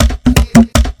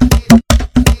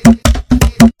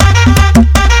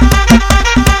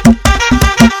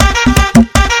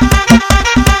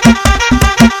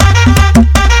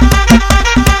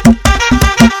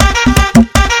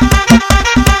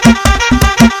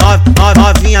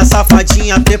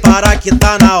safadinha, prepara que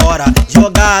tá na hora.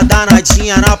 Jogar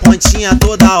danadinha na pontinha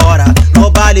toda hora. No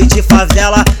baile de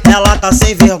favela, ela tá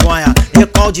sem vergonha. E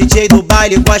com o DJ do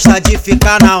baile gosta de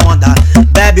ficar na onda.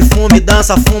 Bebe, fume,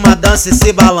 dança, fuma, dança e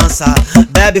se balança.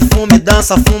 Bebe, fume,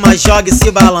 dança, fuma, joga e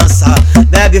se balança.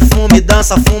 Bebe, fume,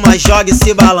 dança, fuma, joga e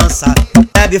se balança.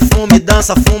 Bebe, fume,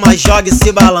 dança, fuma, joga e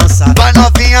se balança. Vai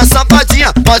novinha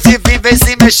safadinha, pode vir, vem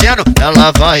se mexendo.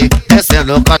 Ela vai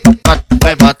descendo,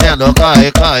 vai batendo,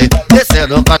 cai, cai.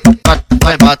 Descendo,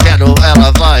 vai batendo,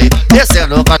 ela vai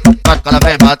descendo, ela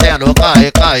vem batendo,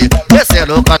 cai, cai.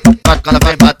 Descendo, ela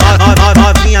vem batendo.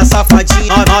 Novinha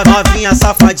safadinha, novinha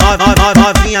safadinha,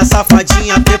 novinha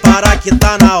safadinha, prepara que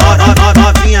tá na hora.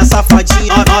 Novinha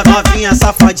safadinha, novinha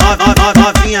safadinha,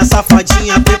 novinha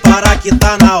safadinha, prepara que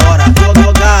tá na hora.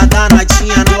 Jogar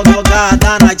danadinha, jogar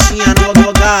danadinha,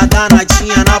 jogar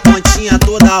danadinha na pontinha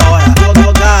toda hora.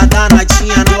 Jogar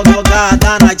danadinha, jogar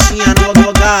danadinha,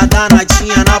 jogar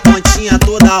danadinha na pontinha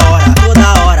toda hora.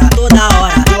 Toda hora, toda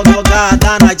hora. Jogar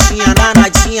danadinha,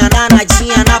 danadinha,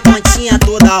 danadinha na pontinha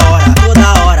toda hora.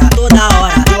 Toda hora, toda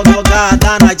hora. Jogar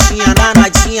danadinha,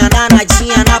 danadinha,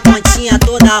 danadinha na pontinha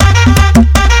toda hora.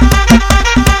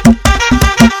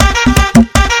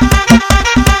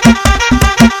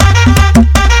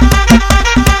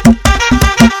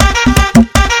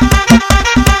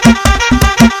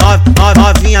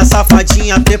 Novinha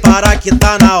safadinha, prepara que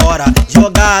tá na hora.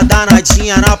 Jogar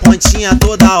danadinha na pontinha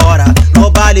toda hora. No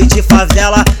baile de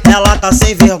favela, ela tá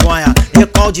sem vergonha. E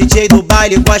com o DJ do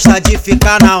baile gosta de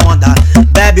ficar na onda.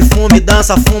 Bebe, fume,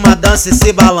 dança, fuma, dança e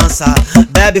se balança.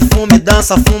 Bebe, fume,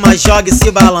 dança, fuma, joga e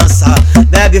se balança.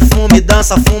 Bebe, fume,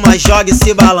 dança, fuma, joga e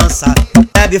se balança.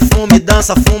 Bebe, fume,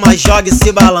 dança, fuma, joga e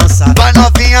se balança. Vai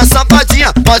novinha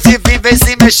safadinha, pode vir, vem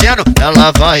se mexendo.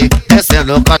 Ela vai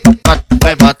descendo,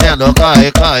 vai batendo,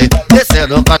 cai, cai.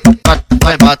 Descendo,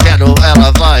 vai batendo,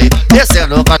 ela vai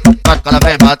descendo, ela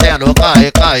vem batendo,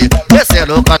 cai, cai.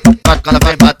 Descendo, ela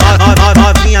vem batendo.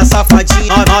 Novinha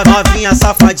safadinha, novinha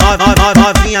safadinha,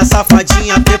 novinha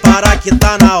safadinha, prepara que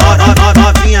tá na hora.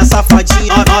 Novinha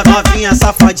safadinha, novinha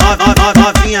safadinha.